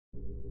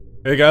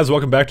Hey guys,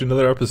 welcome back to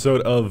another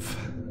episode of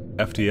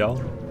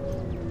FTL.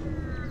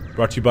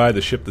 Brought to you by the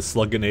ship the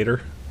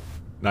Sluginator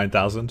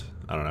 9000.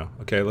 I don't know.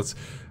 Okay, let's.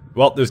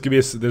 Well, there's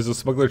a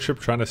smuggler ship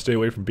trying to stay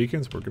away from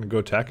beacons. We're gonna go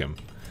attack him.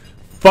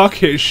 Fuck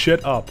his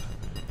shit up.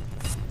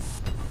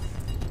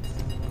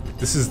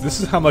 This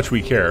is how much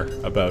we care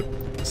about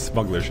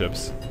smuggler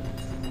ships,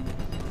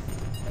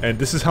 and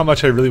this is how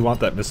much I really want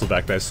that missile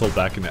back that I sold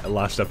back in the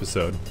last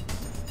episode.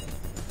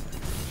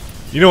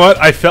 You know what?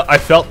 I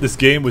felt this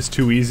game was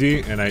too easy,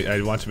 and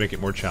I want to make it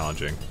more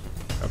challenging.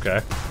 Okay.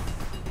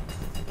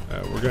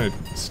 We're gonna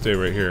stay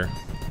right here.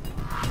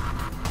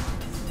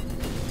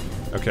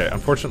 Okay,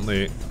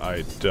 unfortunately,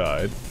 I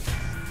died.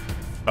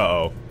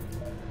 Uh-oh.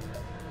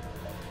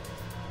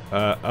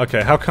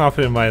 Okay, how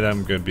confident am I that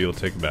I'm gonna be able to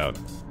take him out?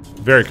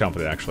 Very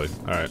confident, actually.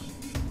 Alright.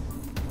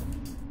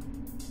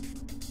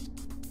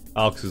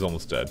 Alex is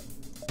almost dead.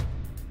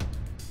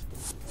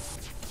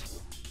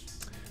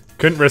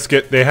 Couldn't risk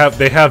it. They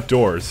have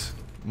doors.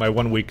 My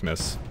one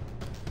weakness.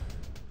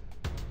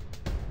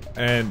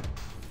 And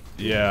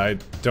yeah, I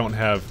don't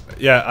have.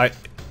 Yeah,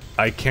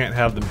 I can't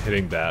have them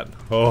hitting that.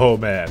 Oh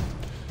man.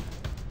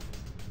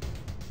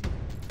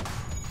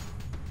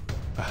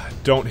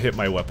 Don't hit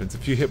my weapons.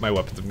 If you hit my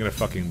weapons, I'm gonna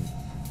fucking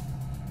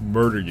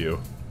murder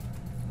you.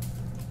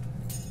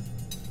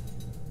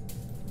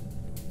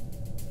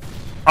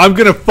 I'm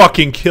gonna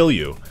fucking kill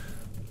you.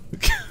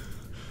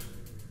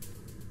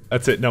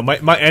 That's it. No, my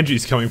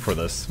NG's coming for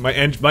this. My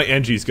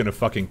NG's gonna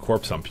fucking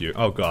corpse hump you.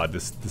 Oh god,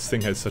 this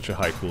thing has such a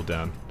high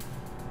cooldown.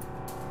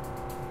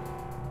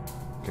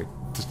 Okay,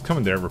 just come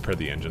in there and repair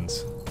the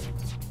engines.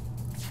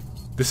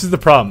 This is the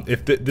problem.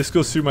 If this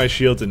goes through my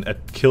shields and it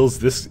kills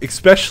this,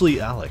 especially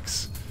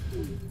Alex.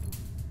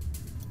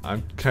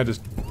 I'm kind of.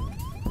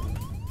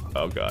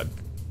 Oh god.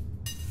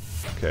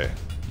 Okay,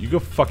 you go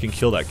fucking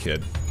kill that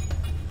kid.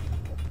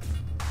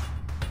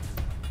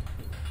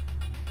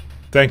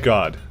 Thank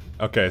god.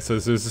 Okay, so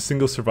there's a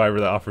single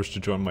survivor that offers to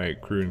join my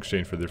crew in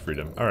exchange for their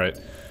freedom. Alright.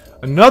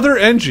 Another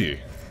NG!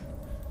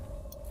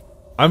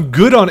 I'm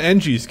good on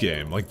NG's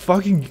game. Like,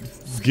 fucking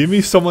give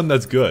me someone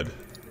that's good.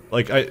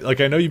 Like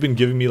I know you've been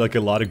giving me, like, a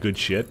lot of good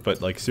shit,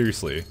 but, like,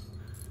 seriously.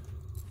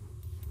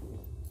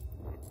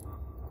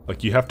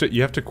 Like, you have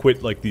to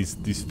quit, like,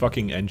 these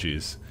fucking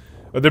NGs.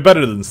 But they're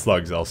better than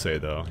slugs, I'll say,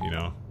 though, you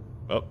know?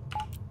 Oh.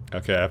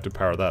 Okay, I have to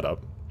power that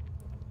up.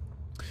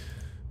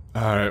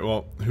 Alright,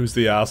 well, who's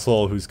the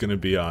asshole who's gonna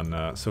be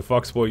on, so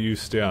Foxboy, you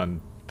stay on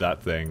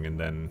that thing, and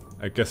then,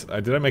 I guess,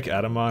 did I make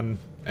Adam on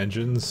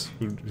engines?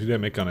 Who did I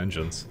make on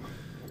engines?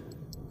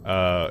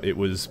 It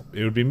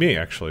would be me,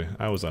 actually.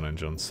 I was on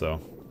engines,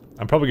 so.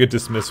 I'm probably gonna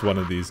dismiss one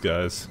of these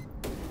guys.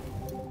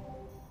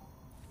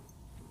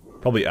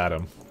 Probably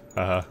Adam.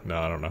 No,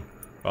 I don't know.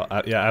 Well,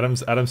 yeah,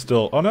 Adam's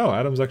still, oh no,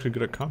 Adam's actually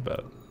good at combat.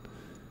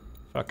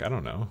 Fuck, I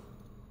don't know.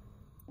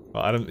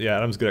 Well,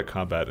 Adam's good at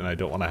combat, and I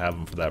don't want to have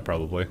him for that,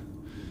 probably.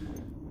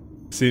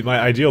 See, my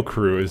ideal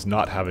crew is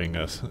not having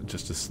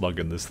just a slug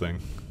in this thing.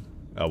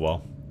 Oh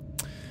well.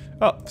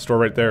 Oh, store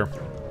right there.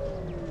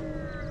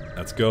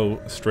 Let's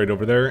go straight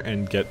over there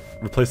and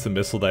replace the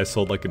missile that I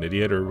sold like an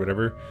idiot or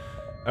whatever.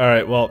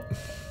 Alright, well,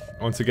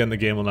 once again the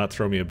game will not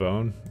throw me a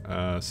bone.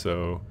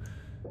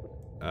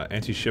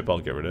 Anti-ship I'll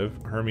get rid of.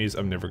 Hermes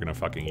I'm never gonna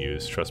fucking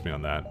use. Trust me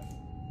on that.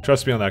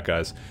 Trust me on that,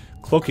 guys.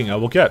 Cloaking I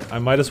will get. I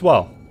might as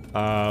well.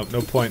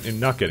 No point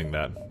in not getting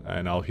that.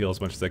 And I'll heal as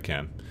much as I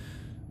can.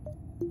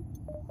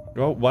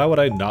 Well, why would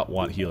I not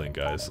want healing,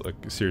 guys? Like,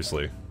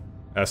 seriously.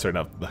 Sorry,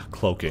 not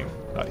cloaking,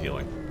 not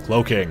healing.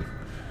 Cloaking!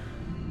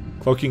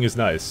 Cloaking is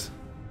nice.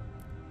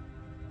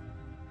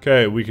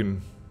 Okay, we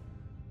can...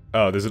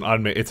 Oh, there's an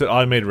it's an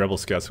automated rebel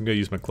scout, so I'm gonna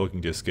use my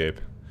cloaking to escape.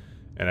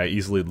 And I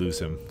easily lose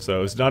him.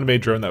 So it's an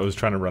automated drone that was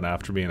trying to run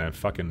after me, and I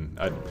fucking...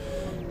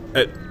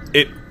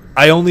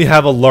 I only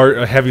have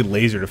a heavy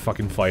laser to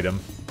fucking fight him.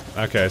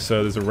 Okay,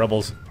 so there's a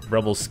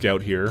rebel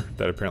scout here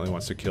that apparently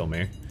wants to kill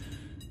me.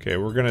 Okay,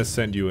 we're gonna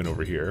send you in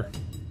over here.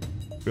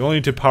 We only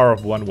need to power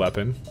up one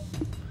weapon.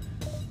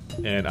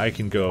 And I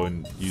can go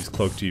and use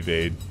cloak to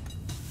evade.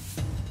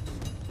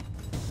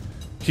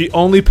 He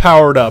only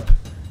powered up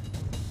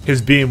his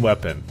beam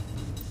weapon.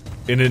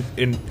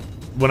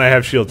 When I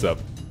have shields up.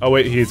 Oh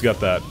wait, he's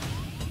got that.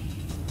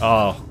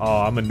 Oh,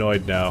 I'm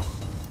annoyed now.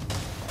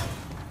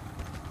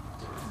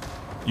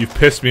 You've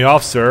pissed me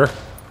off, sir.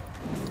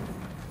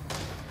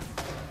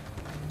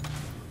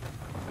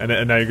 And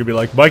now you're gonna be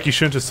like, Mike, you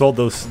shouldn't have sold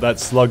that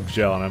slug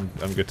gel, and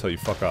I'm gonna tell you,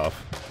 fuck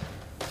off.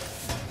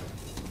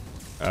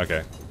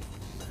 Okay.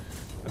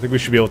 I think we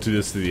should be able to do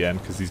this to the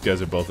end, because these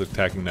guys are both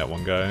attacking that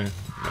one guy.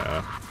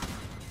 Yeah.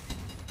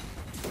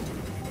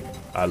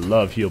 I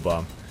love heal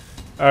bomb.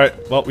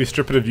 Alright, well, we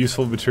strip it of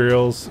useful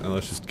materials, and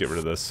let's just get rid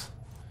of this.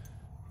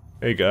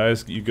 Hey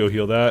guys, you go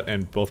heal that,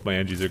 and both my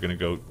NGs are gonna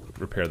go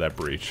repair that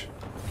breach.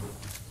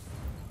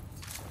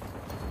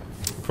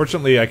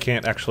 Unfortunately, I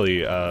can't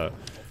actually,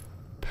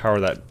 power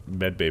that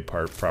medbay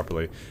part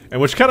properly, and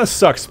which kind of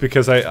sucks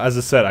because as I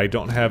said, I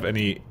don't have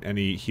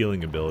any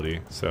healing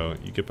ability. So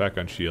you get back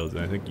on shields,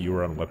 and I think you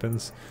were on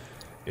weapons.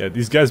 Yeah,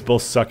 these guys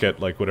both suck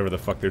at like whatever the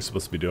fuck they're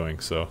supposed to be doing.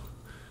 So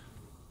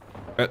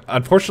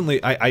Unfortunately,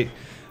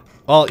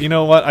 well, you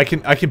know what? I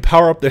can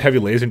power up the heavy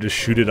laser and just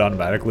shoot it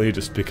automatically,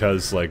 just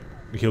because like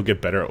he'll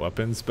get better at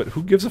weapons. But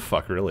who gives a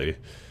fuck, really?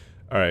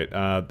 All right,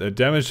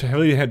 the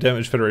heavily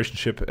damaged Federation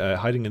ship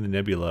hiding in the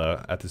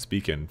nebula at this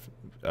beacon.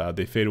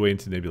 They fade away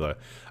into the nebula.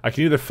 I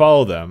can either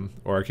follow them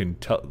or I can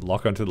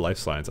lock onto the life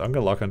signs. I'm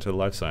gonna lock onto the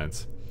life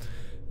signs.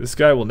 This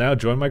guy will now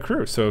join my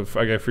crew, so if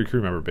I get a free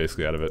crew member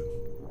basically out of it.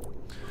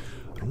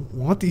 I don't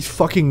want these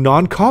fucking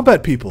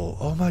non-combat people.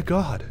 Oh my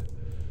god.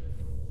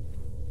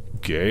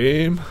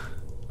 Game.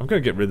 I'm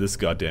gonna get rid of this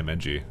goddamn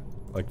NG.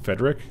 Like,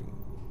 Frederick,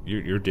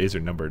 your days are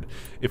numbered.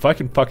 If I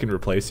can fucking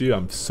replace you,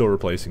 I'm so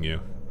replacing you.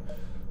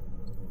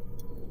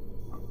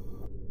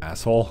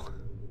 Asshole.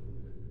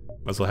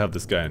 Might as well have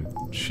this guy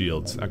in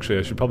shields. Actually,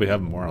 I should probably have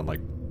him more on,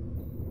 like,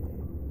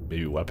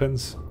 maybe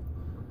weapons?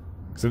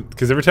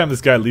 Because every time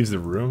this guy leaves the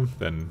room,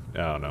 then,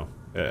 I don't know.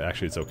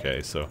 Actually, it's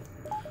okay, so...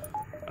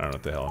 I don't know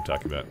what the hell I'm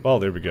talking about. Well,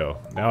 there we go.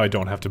 Now I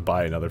don't have to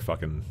buy another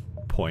fucking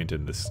point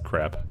in this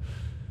crap.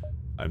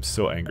 I'm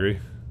so angry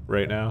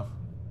right now.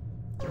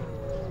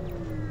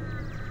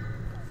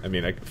 I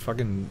mean, I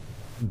fucking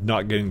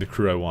not getting the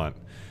crew I want.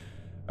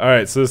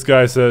 Alright, so this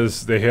guy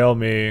says they hail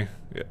me.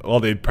 Well,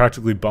 they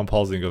practically bump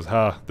Halsey and goes,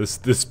 ha, this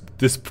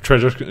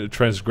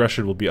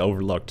transgression will be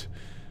overlooked.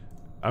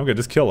 I'm gonna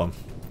just kill him.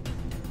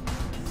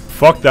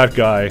 Fuck that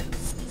guy.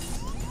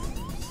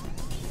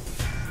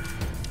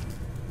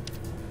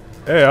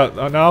 Hey,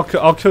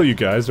 I'll kill you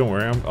guys. Don't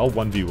worry. I'll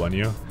 1v1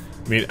 you.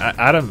 I mean,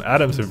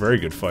 Adam's a very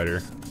good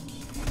fighter,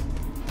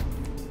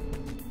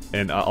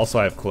 and also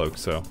I have cloak,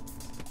 so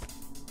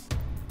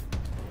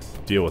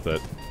deal with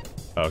it.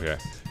 Okay,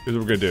 here's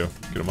what we're gonna do.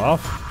 Get him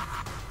off.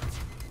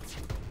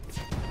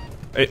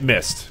 It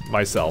missed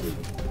myself.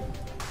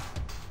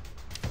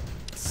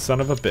 Son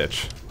of a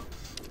bitch.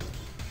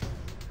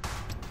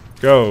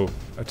 Go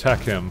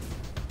attack him.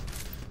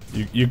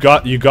 You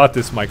got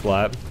this, Mike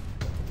Latt.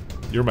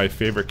 You're my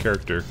favorite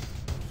character.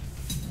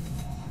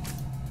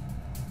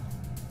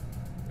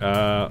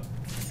 I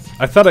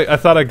thought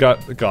I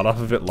got off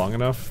of it long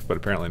enough, but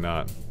apparently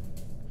not.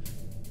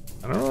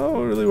 I don't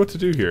know really what to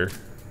do here.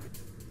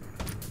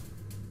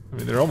 I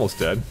mean, they're almost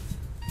dead.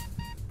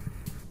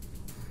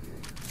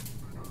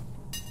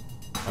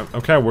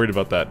 I'm kind of worried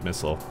about that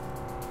missile.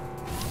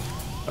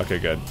 Okay,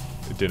 good.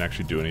 It didn't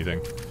actually do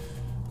anything.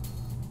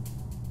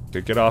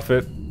 Okay, get off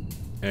it.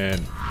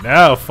 And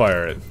now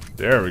fire it.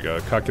 There we go.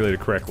 Calculated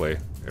correctly.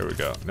 There we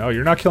go. No,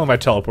 you're not killing my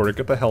teleporter.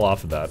 Get the hell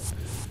off of that.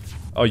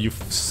 Oh, you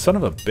son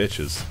of a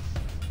bitches.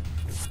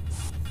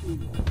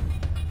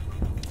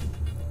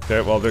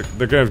 Okay, well,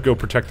 they're gonna go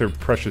protect their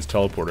precious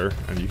teleporter,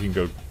 and you can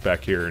go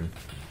back here and...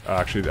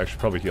 actually, I should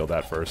probably heal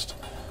that first.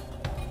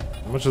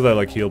 How much as I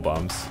like heal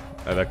bombs,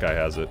 that guy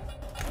has it.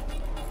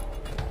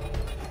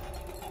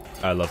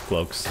 I love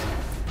cloaks.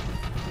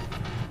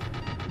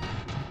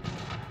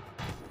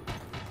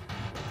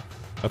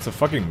 That's a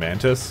fucking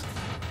mantis.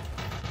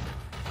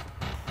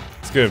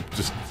 It's gonna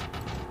just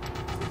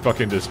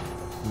fucking just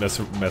mess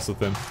with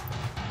him.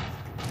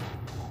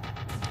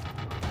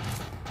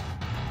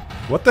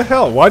 What the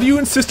hell? Why do you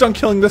insist on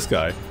killing this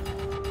guy?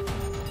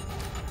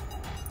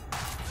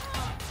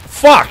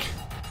 Fuck!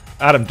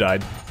 Adam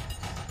died.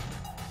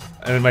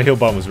 And then my heal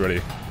bomb was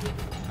ready.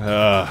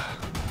 I'm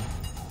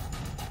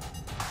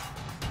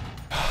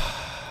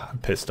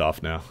pissed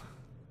off now.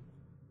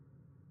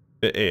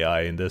 The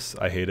AI in this,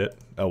 I hate it.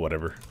 Oh,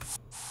 whatever.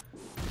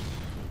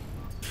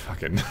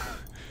 Fucking...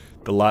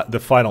 the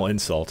final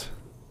insult.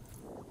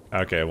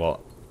 Okay,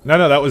 well...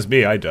 No, that was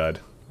me. I died.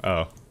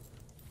 Oh.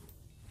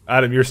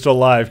 Adam, you're still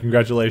alive.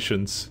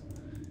 Congratulations.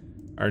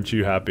 Aren't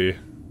you happy?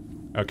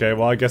 Okay,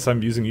 well, I guess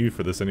I'm using you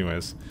for this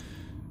anyways.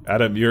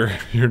 Adam, you're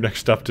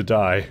next up to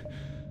die.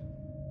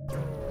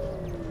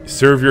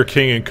 Serve your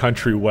king and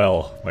country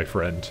well, my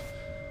friend.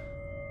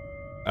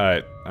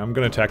 Alright, I'm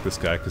gonna attack this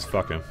guy, because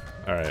fuck him.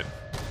 Alright.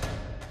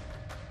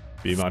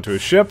 Beam onto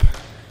his ship.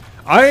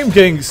 I am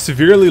getting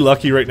severely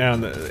lucky right now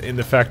in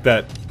the fact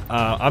that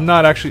I'm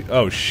not actually...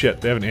 Oh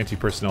shit, they have an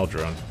anti-personnel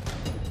drone.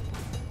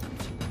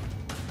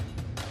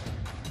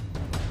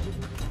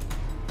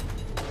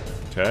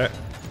 Okay,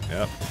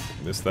 yep,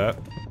 missed that.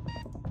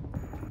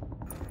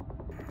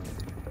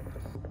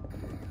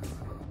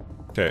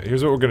 Okay,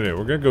 here's what we're gonna do.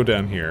 We're gonna go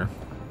down here.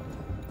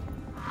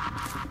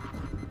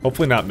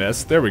 Hopefully not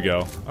miss. There we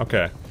go.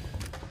 Okay.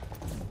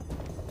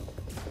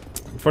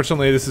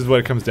 Unfortunately, this is what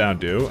it comes down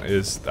to,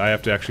 is I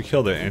have to actually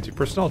kill the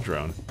anti-personnel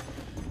drone.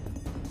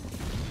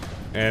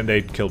 And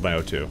they killed my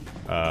O2.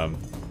 I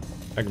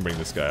can bring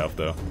this guy off,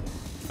 though.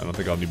 I don't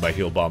think I'll need my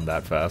heal bomb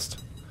that fast.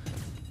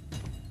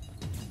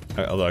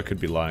 Although I could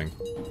be lying.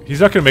 He's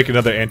not gonna make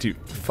another anti...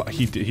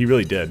 He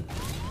really did.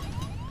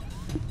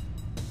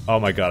 Oh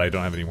my god, I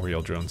don't have any more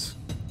heal drones.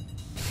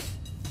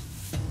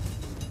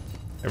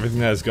 Everything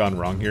that has gone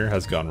wrong here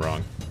has gone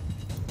wrong.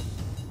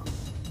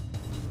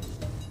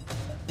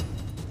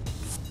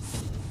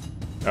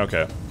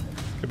 Okay.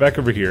 Get back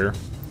over here.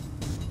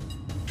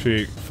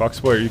 Actually,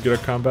 Foxboy, are you good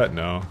at combat?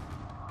 No.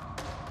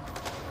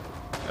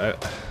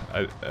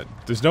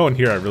 There's no one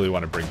here I really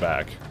want to bring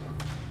back.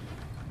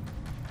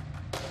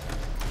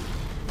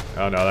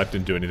 Oh no, that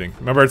didn't do anything.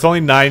 Remember, it's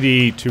only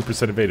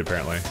 92% evade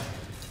apparently.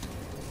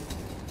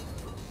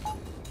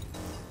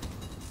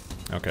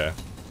 Okay.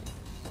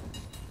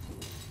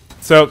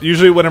 So,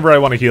 usually whenever I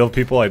want to heal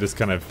people, I just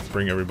kind of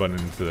bring everyone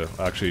into the...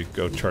 Actually,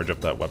 go charge up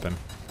that weapon.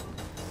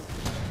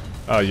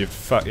 Oh, yeah,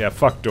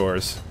 fuck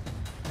doors.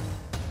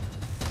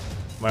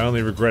 My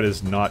only regret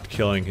is not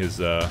killing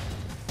his,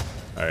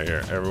 Alright,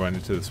 here, everyone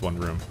into this one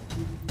room.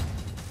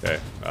 Okay,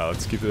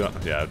 let's keep it on.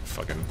 Yeah,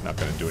 fucking not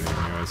gonna do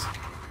anything anyways.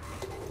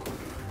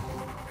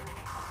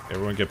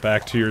 Everyone get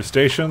back to your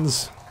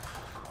stations.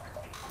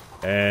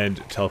 And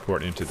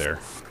teleport into there.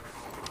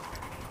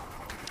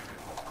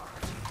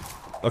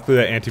 Luckily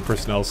that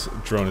anti-personnel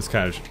drone is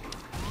kind of...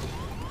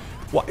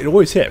 What? It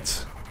always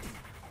hits.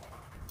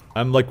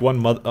 I'm like one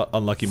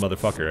unlucky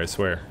motherfucker, I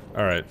swear.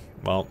 Alright,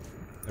 well,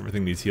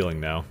 everything needs healing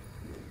now.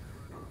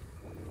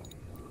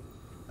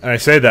 And I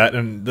say that,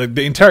 and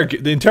the entire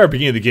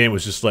beginning of the game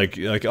was just like,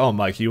 oh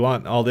Mike, you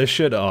want all this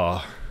shit?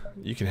 Oh,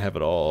 you can have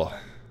it all.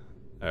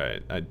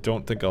 Alright, I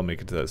don't think I'll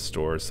make it to that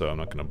store, so I'm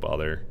not gonna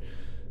bother.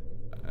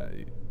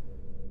 I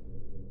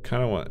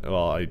kind of want...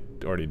 Well, I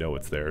already know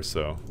what's there,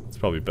 so it's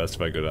probably best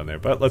if I go down there.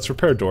 But let's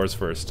repair doors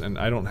first, and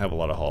I don't have a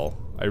lot of hull.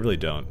 I really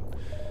don't.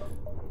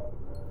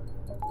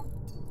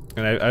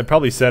 And I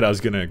probably said I was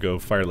gonna go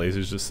fire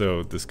lasers just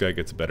so this guy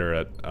gets better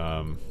at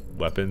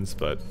weapons,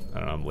 but I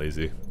don't know, I'm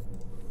lazy.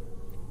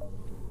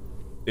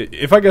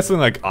 If I get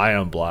something like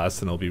Ion Blast,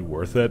 then it'll be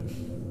worth it.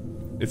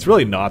 It's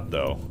really not,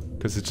 though.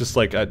 Because it's just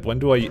like, when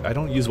do I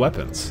don't use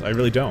weapons. I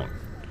really don't.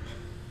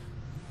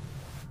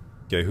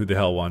 Okay, who the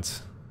hell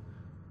wants...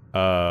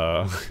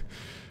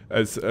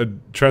 As a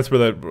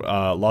transport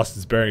that lost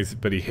its bearings,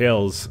 but he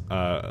hails.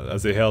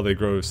 As they hail, they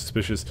grow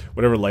suspicious.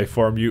 Whatever life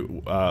form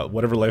you are,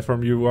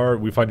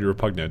 we find you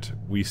repugnant.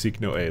 We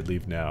seek no aid.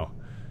 Leave now.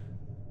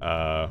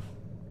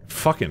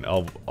 Fucking,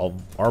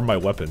 I'll arm my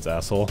weapons,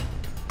 asshole.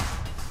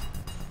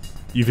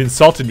 You've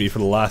insulted me for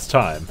the last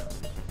time.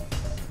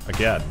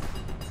 Again.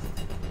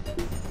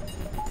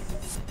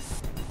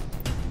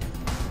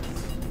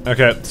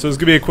 Okay, so this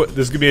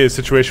is gonna be a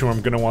situation where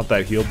I'm gonna want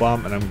that heal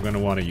bomb, and I'm gonna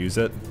want to use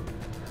it.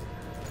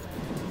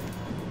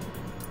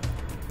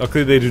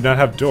 Luckily, they do not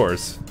have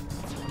doors.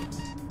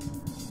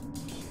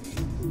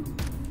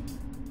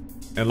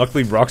 And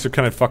luckily, rocks are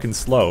kind of fucking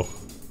slow.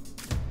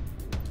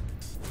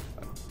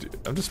 Dude,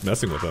 I'm just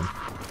messing with them.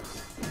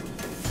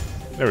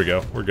 There we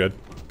go, we're good.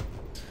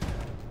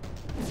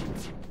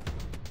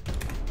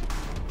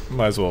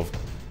 Might as well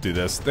do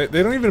this. They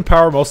don't even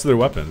power most of their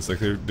weapons. Like,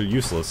 they're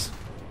useless.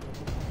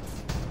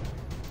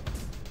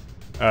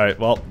 Alright,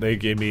 well, they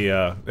gave me,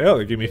 yeah,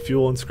 they gave me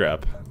fuel and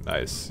scrap.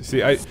 Nice. You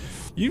see,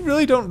 you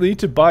really don't need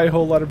to buy a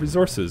whole lot of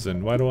resources,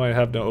 and why do I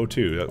have no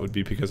O2? That would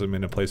be because I'm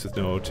in a place with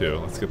no O2.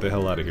 Let's get the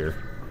hell out of here.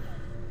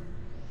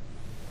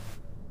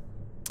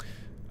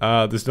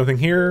 There's nothing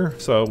here,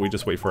 so we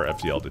just wait for our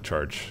FTL to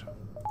charge.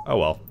 Oh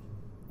well.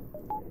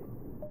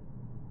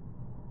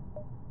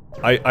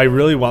 I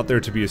really want there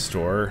to be a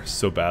store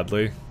so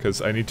badly,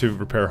 because I need to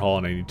repair hull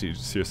and I need to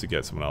seriously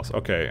get someone else.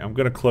 Okay, I'm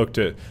gonna cloak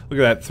to... Look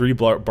at that, 3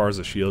 bars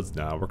of shields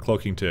now. We're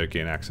cloaking to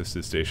gain access to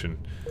the station.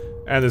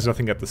 And there's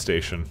nothing at the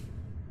station.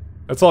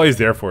 That's all he's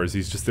there for, is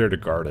he's just there to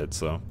guard it,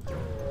 so...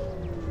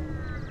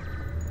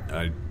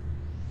 I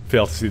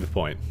fail to see the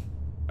point.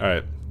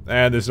 Alright,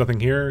 and there's nothing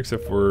here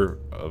except for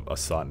a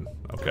sun.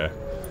 Okay.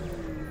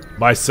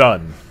 My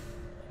son!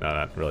 No,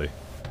 not really.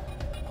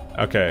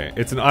 Okay,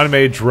 it's an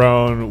automated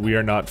drone. We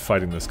are not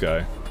fighting this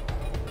guy.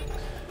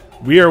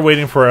 We are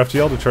waiting for our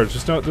FTL to charge.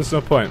 There's no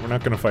point. We're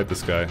not going to fight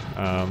this guy.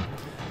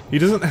 He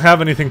doesn't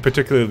have anything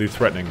particularly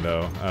threatening,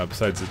 though,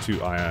 besides the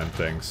 2 ion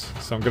things.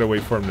 So I'm going to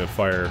wait for him to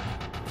fire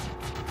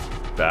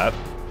that.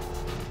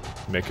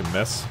 Make him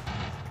miss.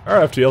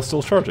 Our FTL's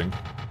still charging.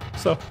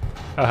 So,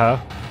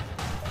 haha.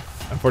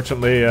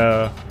 Unfortunately,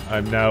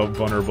 I'm now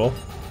vulnerable.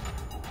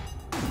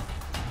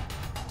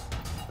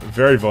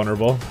 Very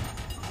vulnerable.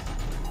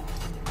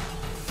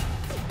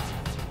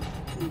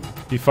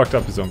 He fucked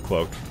up his own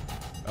cloak.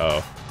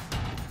 Oh.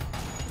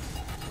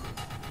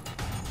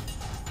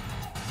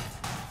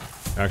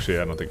 Actually,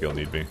 I don't think he'll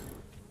need me.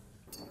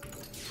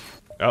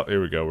 Oh,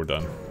 here we go. We're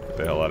done. Get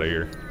the hell out of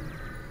here.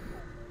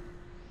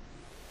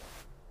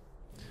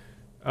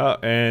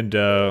 And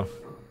the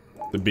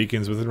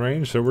beacon's within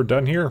range, so we're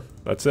done here.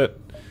 That's it.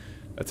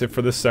 That's it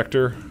for this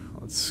sector.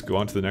 Let's go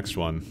on to the next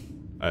one.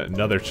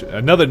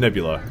 Another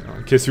nebula.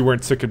 In case you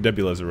weren't sick of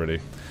nebulas already.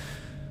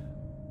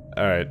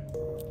 Alright.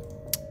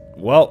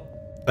 Well...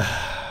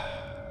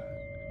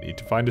 need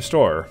to find a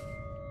store.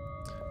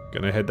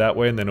 Gonna head that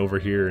way and then over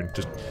here and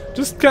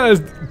just kind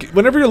of...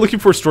 Whenever you're looking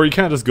for a store, you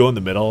kind of just go in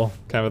the middle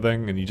kind of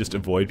thing and you just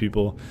avoid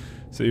people.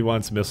 So he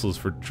wants missiles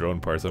for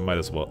drone parts. I might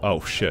as well... Oh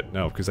shit,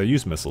 no, because I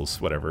use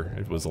missiles. Whatever,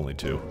 it was only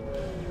 2.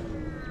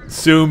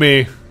 Sue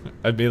me!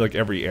 I made like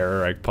every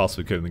error I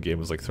possibly could in the game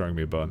was like throwing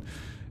me a bone.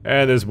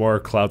 And there's more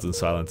clouds and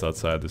silence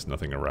outside. There's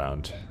nothing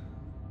around.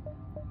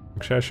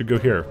 Actually, I should go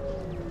here.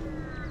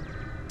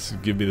 This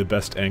would give me the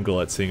best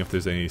angle at seeing if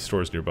there's any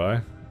stores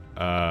nearby.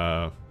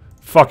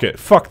 Fuck it.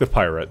 Fuck the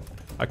pirate.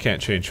 I can't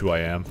change who I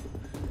am.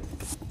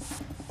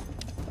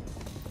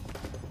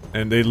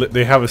 And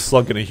they have a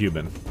slug and a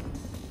human.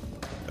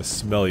 A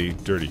smelly,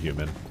 dirty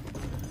human.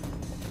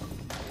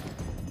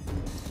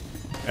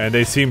 And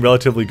they seem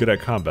relatively good at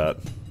combat.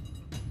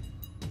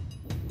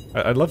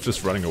 I love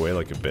just running away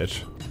like a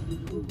bitch.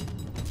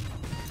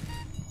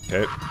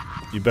 Okay.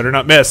 You better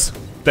not miss.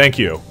 Thank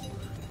you.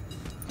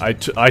 I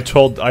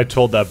told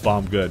that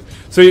bomb good.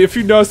 So if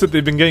you notice that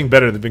they've been getting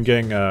better, they've been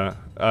getting, oh,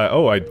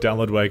 I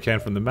download what I can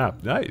from the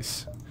map.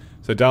 Nice.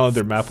 So I download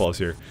their map walls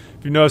here.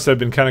 If you notice, I've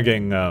been kind of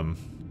getting,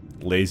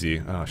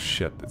 lazy. Oh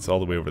shit, it's all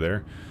the way over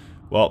there.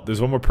 Well,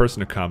 there's one more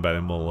person to combat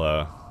and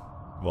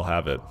we'll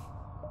have it.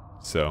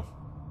 So.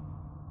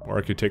 Or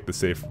I could take the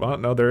safe... Well,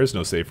 no, there is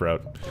no safe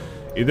route.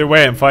 Either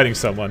way, I'm fighting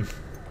someone.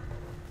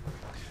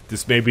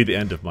 This may be the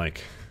end of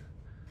Mike.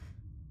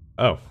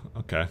 Oh,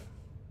 okay.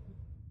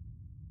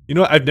 You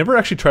know what? I've never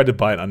actually tried to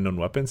buy an unknown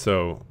weapon,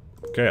 so...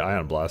 Okay,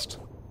 Ion Blast.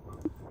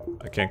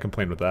 I can't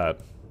complain with that.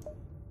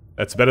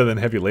 That's better than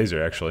Heavy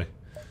Laser, actually.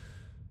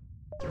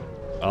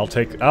 I'll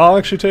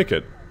actually take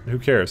it. Who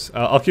cares?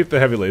 I'll keep the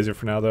Heavy Laser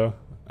for now, though.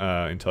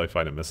 Until I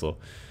find a missile.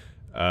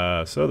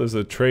 So there's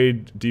a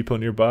trade depot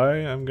nearby.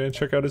 I'm gonna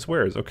check out his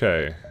wares.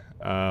 Okay.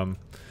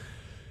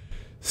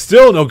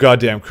 Still no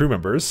goddamn crew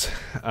members.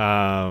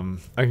 I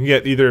can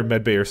get either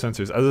medbay or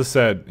sensors. As I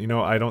said, you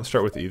know, I don't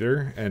start with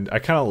either, and I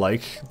kind of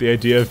like the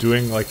idea of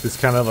doing like this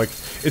kind of like...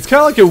 It's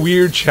kind of like a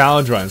weird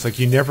challenge run. It's like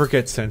you never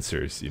get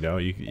sensors, you know?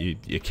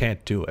 You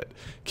can't do it.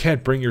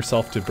 Can't bring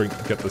yourself to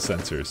get the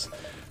sensors.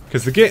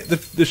 Because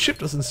the ship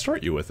doesn't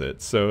start you with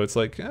it, so it's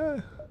like,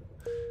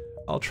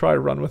 I'll try to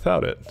run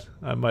without it.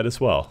 I might as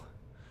well.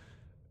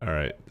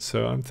 Alright,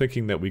 so I'm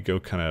thinking that we go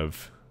kind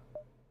of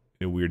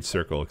in a weird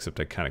circle, except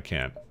I kind of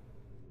can't.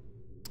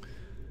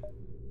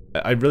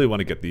 I really want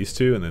to get these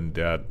two, and then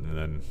that, and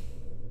then...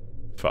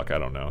 Fuck, I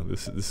don't know.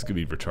 This is gonna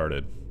be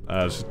retarded.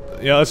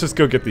 Yeah, let's just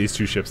go get these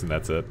two ships and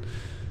that's it.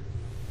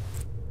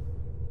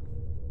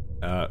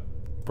 We're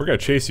gonna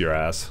chase your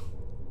ass.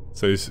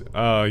 So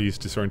he's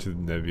disoriented to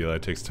the nebula.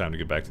 It takes time to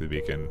get back to the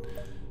beacon.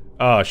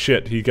 Oh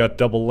shit, he got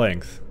double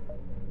length.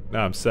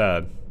 Now I'm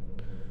sad.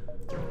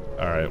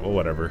 Alright, well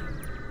whatever.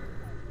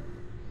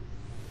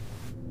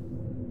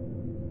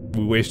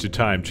 We wasted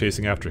time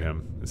chasing after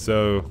him.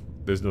 So,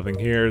 there's nothing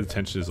here. The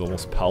tension is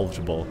almost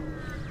palpable.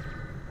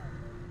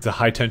 It's a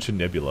high-tension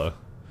nebula.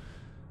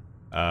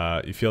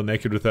 You feel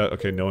naked without...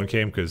 Okay, no one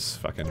came because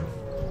fucking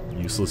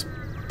useless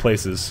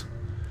places.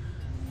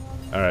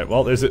 Alright,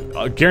 well, there's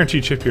a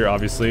guaranteed chip here,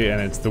 obviously,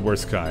 and it's the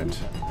worst kind.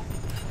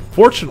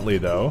 Fortunately,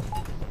 though,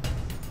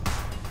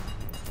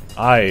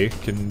 I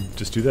can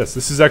just do this.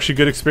 This is actually a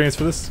good experience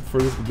for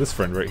this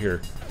friend right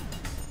here.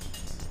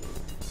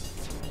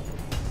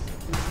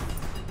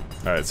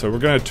 Alright, so we're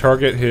gonna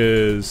target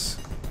his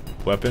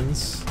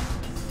weapons.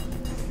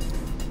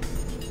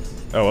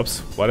 Oh, whoops.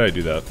 Why did I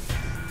do that?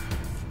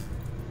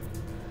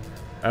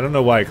 I don't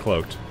know why I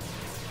cloaked.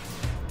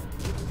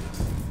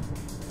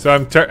 So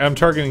I'm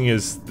targeting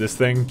this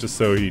thing just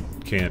so he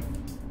can't...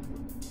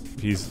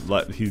 He's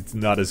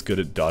not as good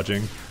at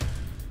dodging.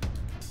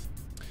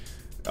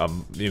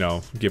 You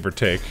know, give or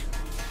take.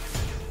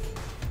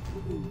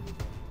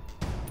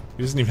 He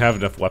doesn't even have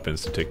enough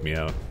weapons to take me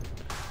out.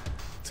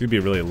 It's gonna be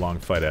a really long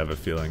fight, I have a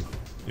feeling.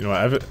 You know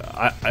what,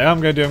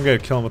 I'm gonna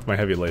kill him with my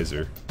heavy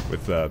laser.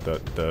 With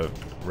the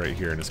right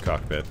here in his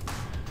cockpit.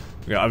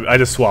 Yeah, I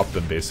just swapped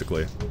them,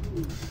 basically.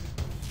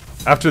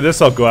 After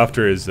this, I'll go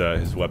after his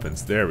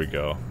weapons. There we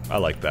go. I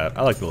like that.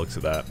 I like the looks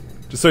of that.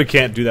 Just so he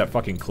can't do that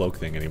fucking cloak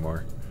thing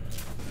anymore.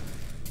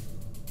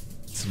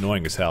 It's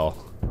annoying as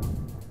hell.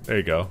 There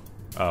you go.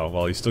 Oh,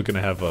 well, he's still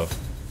gonna have a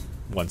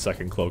 1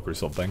 second cloak or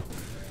something.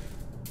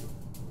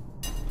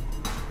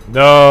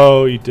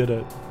 No, he did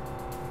it.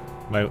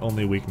 My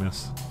only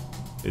weakness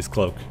is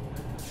cloak.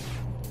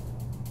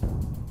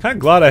 Kind of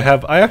glad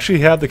I actually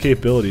have the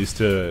capabilities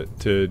to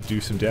do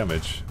some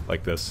damage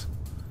like this.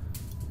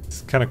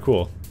 It's kind of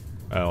cool.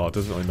 Well, it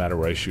doesn't really matter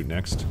where I shoot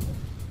next.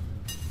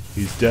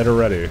 He's dead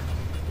already.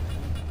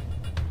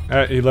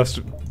 He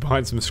left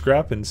behind some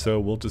scrap, and so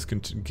we'll just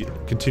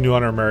continue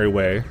on our merry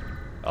way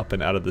up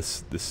and out of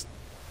this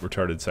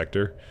retarded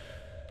sector.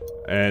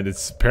 And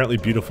it's apparently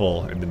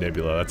beautiful in the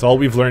nebula. That's all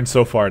we've learned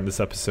so far in this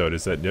episode,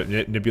 is that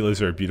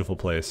nebulas are a beautiful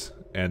place.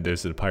 And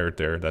there's a pirate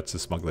there. That's a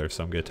smuggler,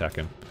 so I'm gonna attack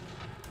him.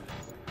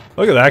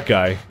 Look at that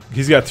guy.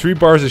 He's got 3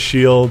 bars of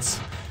shields,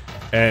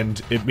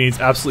 and it means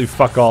absolutely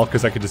fuck all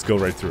because I could just go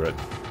right through it.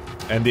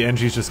 And the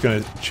NG's just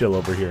gonna chill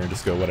over here and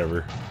just go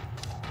whatever.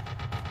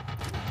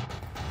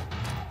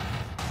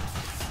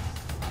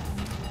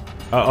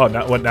 Oh,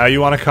 now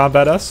you want to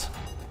combat us?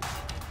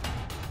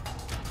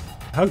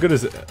 How good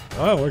is it?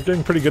 Oh, we're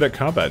getting pretty good at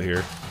combat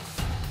here.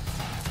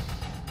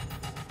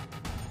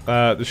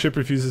 The ship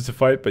refuses to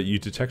fight, but you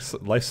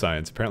detect life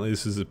signs. Apparently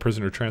this is a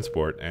prisoner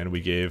transport, and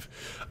we gave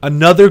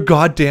another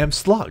goddamn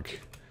slug.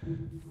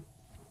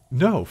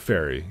 No,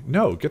 Fairy.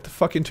 No, get the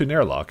fuck into an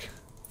airlock.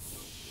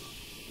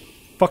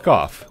 Fuck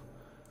off.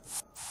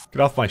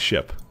 Get off my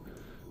ship.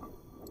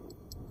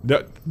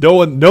 No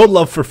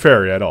love for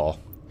Fairy at all.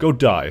 Go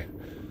die.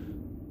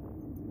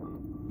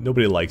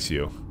 Nobody likes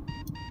you.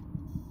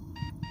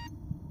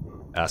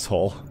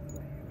 Asshole.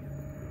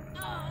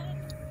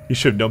 You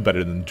should have known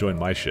better than join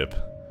my ship.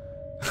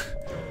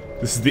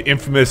 This is the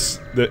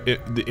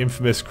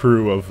infamous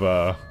crew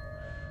of,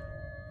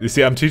 you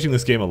see, I'm teaching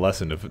this game a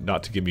lesson of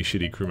not to give me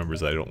shitty crew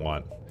members that I don't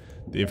want.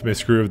 The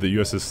infamous crew of the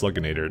USS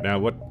Sluginator. Now,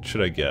 what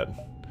should I get?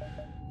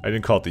 I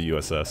didn't call it the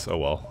USS. Oh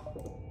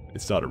well.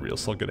 It's not a real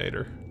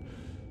Sluginator.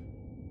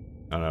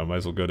 I don't know, might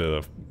as well go to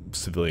the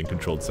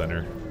civilian-controlled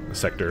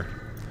sector.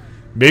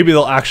 Maybe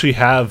they'll actually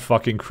have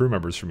fucking crew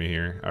members for me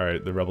here.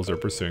 Alright, the rebels are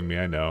pursuing me,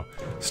 I know.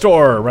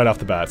 Store! Right off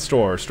the bat.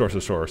 Store.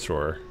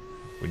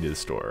 We need a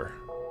store.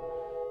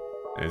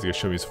 And he's gonna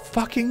show me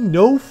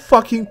no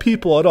fucking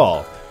people at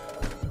all.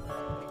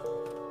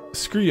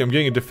 Screw you, I'm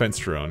getting a defense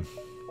drone.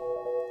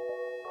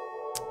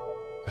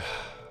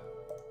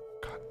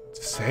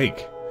 God's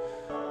sake.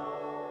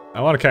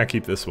 I want to kind of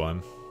keep this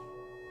one.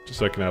 Just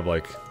so I can have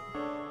like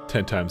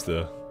 10 times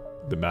the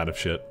amount of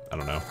shit. I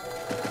don't know.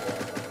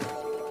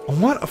 I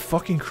want a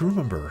fucking crew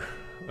member.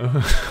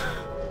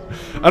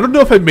 I don't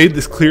know if I made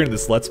this clear in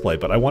this Let's Play,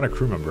 but I want a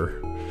crew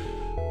member.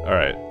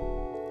 Alright.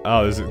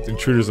 Oh, there's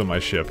intruders on my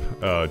ship.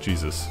 Oh,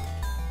 Jesus.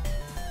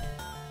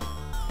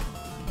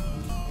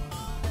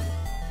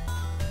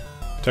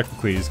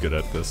 Technically, he's good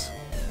at this.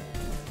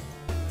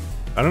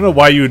 I don't know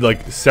why you would,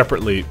 like,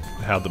 separately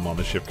have them on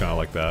the ship kind of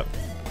like that.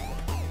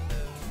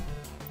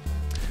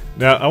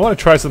 Now, I want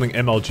to try something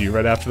MLG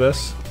right after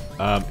this.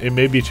 It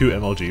may be too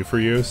MLG for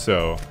you,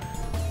 so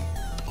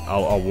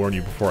I'll warn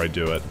you before I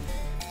do it.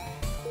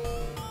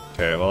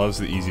 Okay, well that was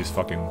the easiest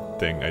fucking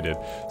thing I did.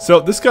 So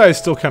this guy is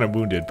still kind of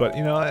wounded, but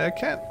you know I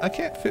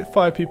can't fit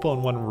 5 people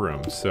in one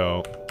room.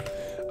 So,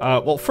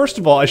 well, first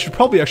of all, I should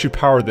probably actually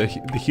power the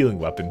healing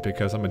weapon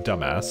because I'm a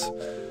dumbass.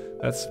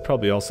 That's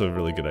probably also a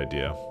really good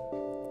idea.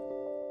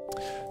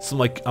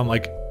 So I'm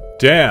like,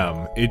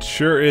 damn, it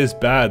sure is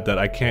bad that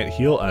I can't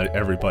heal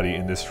everybody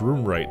in this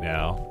room right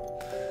now.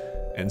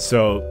 And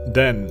so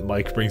then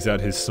Mike brings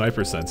out his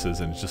sniper senses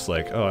and it's just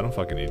like, oh, I don't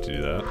fucking need to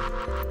do that.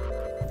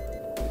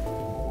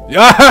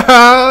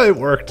 Yeah, it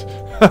worked.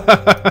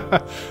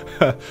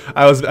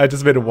 I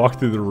just made a walk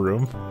through the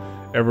room.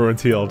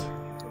 Everyone's healed.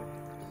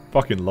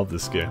 Fucking love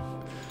this game.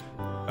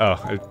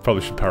 Oh, I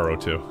probably should power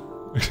O2.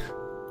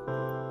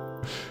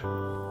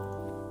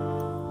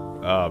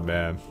 Oh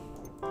man,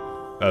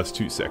 that was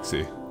too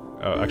sexy.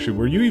 Actually,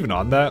 were you even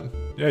on that?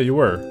 Yeah, you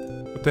were.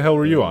 What the hell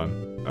were you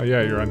on? Oh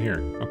yeah, you're on here.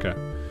 Okay.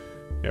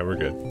 Yeah, we're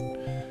good.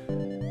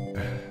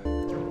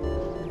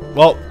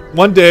 Well,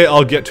 one day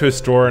I'll get to a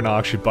store and I'll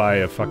actually buy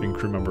a fucking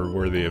crew member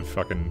worthy of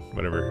fucking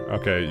whatever.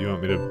 Okay, you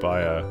want me to buy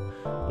a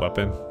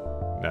weapon?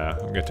 Nah,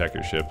 I'm gonna attack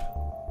your ship.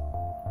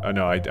 Oh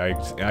no,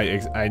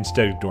 I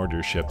instead ignored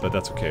your ship, but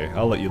that's okay.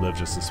 I'll let you live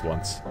just this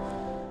once.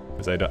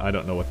 Because I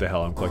don't know what the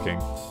hell I'm clicking.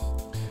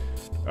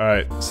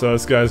 Alright, so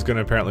this guy's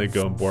gonna apparently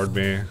go and board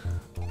me.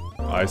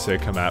 I say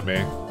come at me.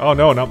 Oh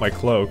no, not my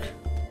cloak.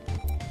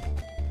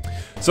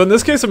 So in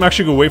this case, I'm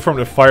actually going to wait for him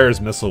to fire his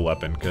missile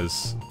weapon,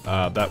 because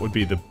that would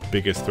be the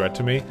biggest threat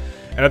to me.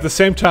 And at the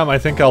same time, I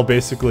think I'll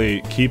basically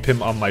keep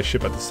him on my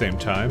ship at the same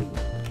time.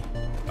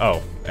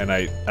 Oh, and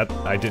I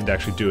didn't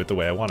actually do it the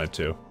way I wanted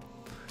to.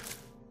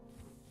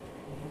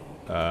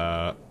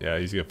 Yeah,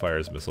 he's going to fire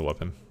his missile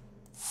weapon.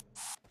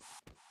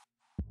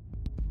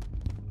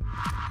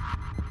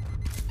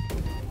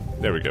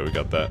 There we go, we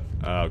got that.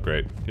 Oh,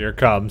 great. Here it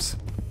comes.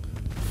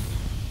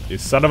 You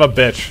son of a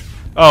bitch.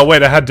 Oh,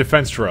 wait, I had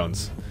defense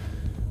drones.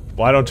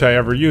 Why don't I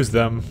ever use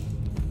them?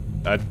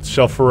 That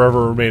shall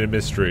forever remain a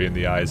mystery in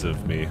the eyes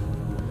of me.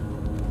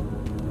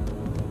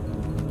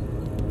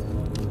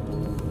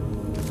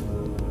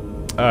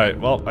 Alright,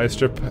 well, I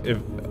strip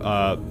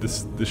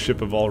this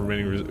ship of all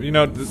remaining... You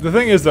know, the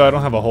thing is, though, I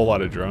don't have a whole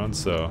lot of drones,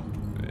 so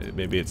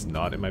maybe it's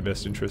not in my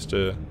best interest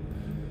to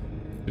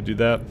do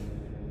that.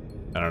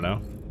 I don't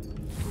know.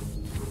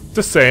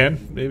 Just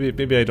saying.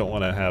 Maybe I don't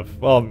want to have...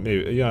 Well,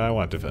 maybe, you know, I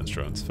want defense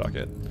drones. Fuck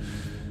it.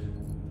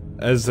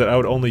 As that I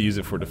would only use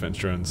it for defense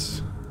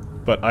drones,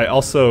 but I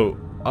also,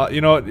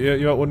 you know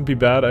what wouldn't be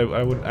bad.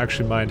 I wouldn't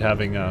actually mind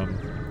having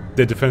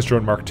the defense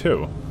drone Mark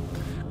II,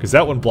 because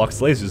that one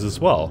blocks lasers as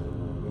well.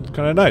 It's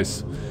kind of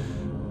nice.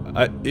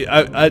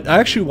 I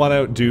actually want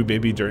to do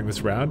maybe during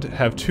this round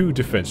have 2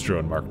 defense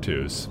drone Mark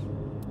IIs,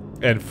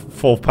 and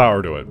full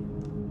power to it.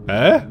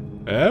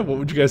 What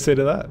would you guys say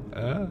to that?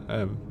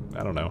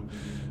 I don't know.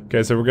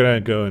 Okay, so we're gonna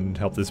go and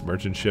help this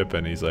merchant ship,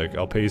 and he's like,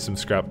 I'll pay you some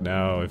scrap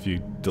now if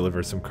you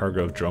deliver some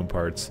cargo of drone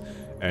parts,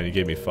 and he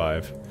gave me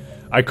 5.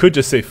 I could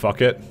just say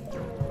fuck it.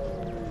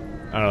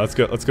 I don't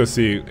know, let's go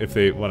see if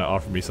they want to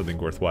offer me something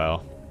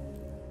worthwhile.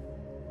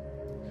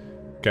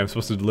 Okay, I'm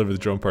supposed to deliver the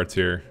drone parts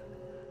here.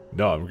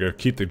 No, I'm gonna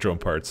keep the drone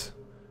parts.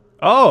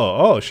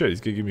 Oh shit,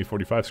 he's gonna give me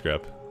 45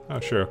 scrap. Oh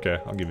sure, okay,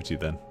 I'll give it to you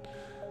then.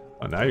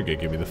 Oh, now you're gonna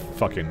give me the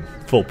fucking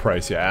full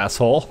price, you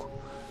asshole.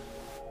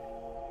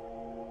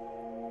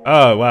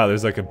 Oh wow,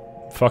 there's like a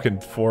fucking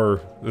 3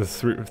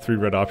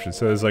 red options.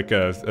 So there's like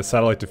a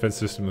satellite defense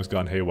system has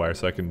gone haywire,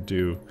 so I can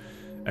do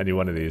any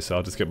one of these. So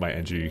I'll just get my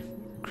NG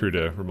crew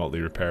to remotely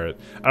repair it.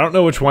 I don't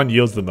know which one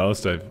yields the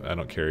most. I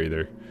don't care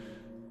either.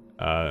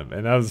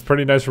 And that was a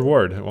pretty nice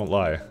reward. I won't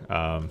lie.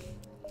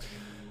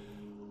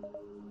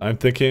 I'm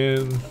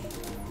thinking...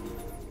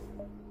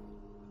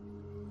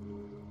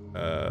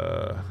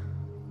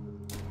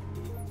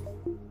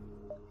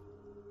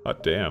 Oh,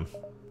 damn.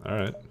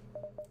 Alright.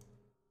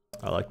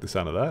 I like the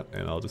sound of that,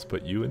 and I'll just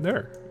put you in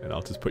there. And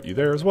I'll just put you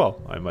there as well.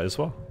 I might as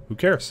well. Who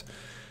cares?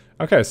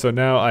 Okay, so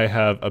now I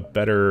have a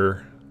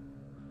better...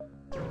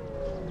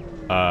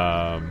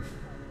 I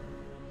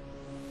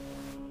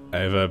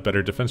have a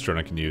better defense drone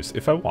I can use,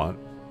 if I want.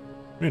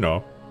 You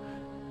know.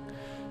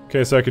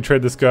 Okay, so I can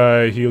trade this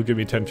guy. He'll give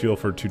me 10 fuel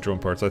for 2 drone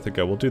parts. I think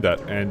I will do that.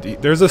 And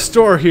there's a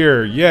store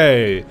here!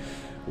 Yay!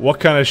 What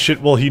kind of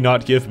shit will he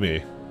not give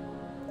me?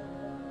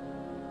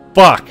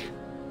 Fuck!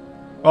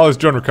 Oh, there's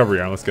drone recovery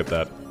arm. Let's get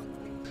that.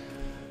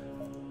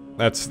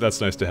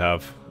 That's nice to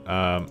have.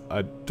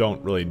 I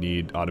don't really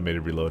need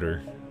automated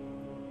reloader.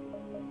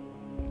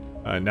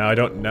 Now I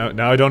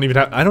don't even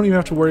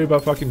have to worry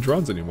about fucking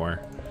drones anymore.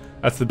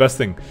 That's the best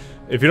thing.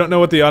 If you don't know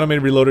what the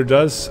automated reloader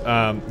does,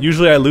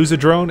 usually I lose a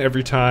drone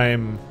every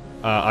time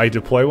I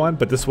deploy one,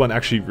 but this one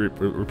actually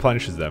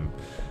replenishes them.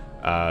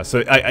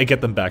 So I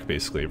get them back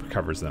basically, it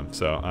recovers them.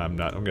 So I'm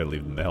gonna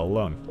leave them the hell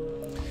alone.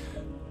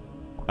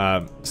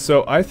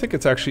 So I think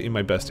it's actually in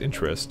my best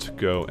interest to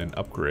go and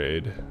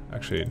upgrade.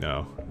 Actually,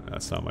 no,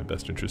 that's not my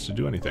best interest to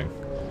do anything.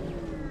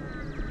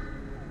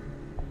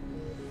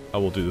 I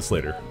will do this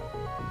later.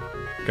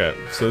 Okay,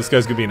 so this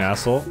guy's gonna be an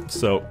asshole.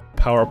 So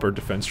power up our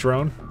defense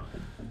drone.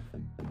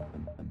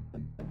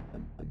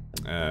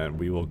 And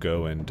we will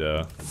go and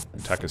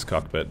attack his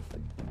cockpit.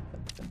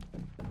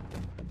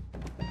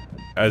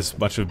 As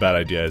much of a bad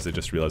idea as I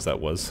just realized that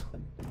was.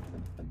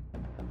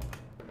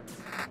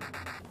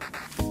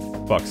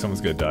 Fuck,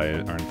 someone's gonna die,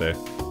 aren't they?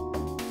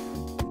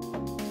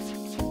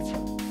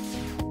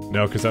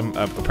 No, because I'm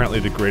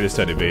apparently the greatest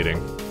at evading.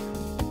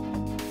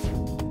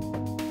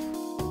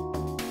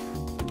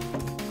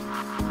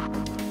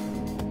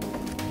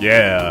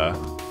 Yeah!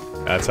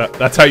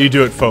 That's how you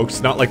do it,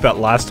 folks. Not like that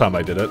last time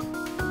I did it.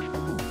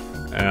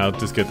 And I'll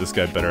just get this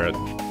guy better at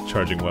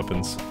charging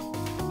weapons.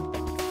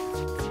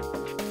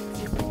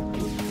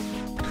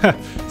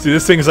 See,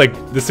 this thing's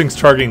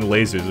targeting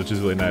lasers, which is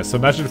really nice. So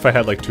imagine if I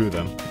had like 2 of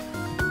them.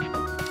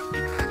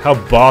 How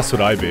boss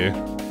would I be?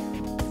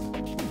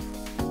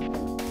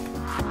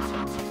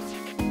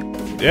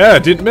 Yeah,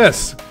 didn't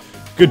miss.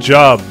 Good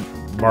job,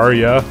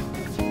 Maria.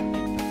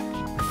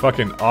 You're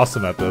fucking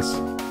awesome at this.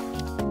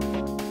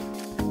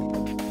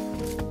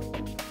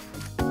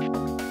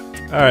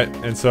 Alright,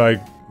 and so I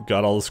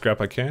got all the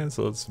scrap I can,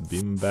 so let's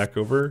beam back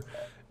over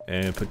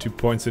and put 2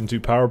 points into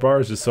power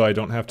bars just so I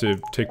don't have to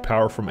take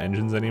power from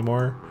engines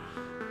anymore.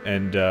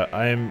 And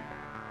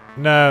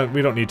nah,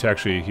 we don't need to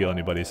actually heal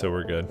anybody, so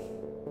we're good.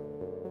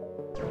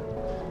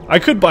 I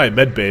could buy a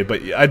med bay,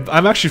 but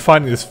I'm actually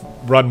finding this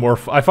run more.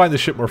 I find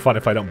this shit more fun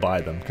if I don't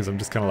buy them, because I'm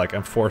just kind of like,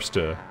 I'm forced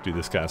to do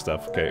this kind of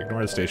stuff. Okay,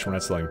 ignore the station. We're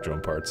not selling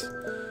drone parts.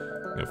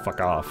 You know, fuck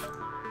off.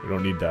 We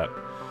don't need that.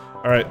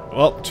 All right,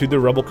 well, to the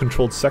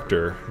rebel-controlled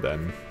sector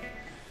then.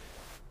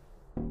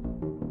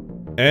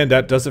 And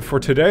that does it for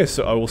today.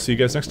 So I will see you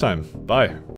guys next time. Bye.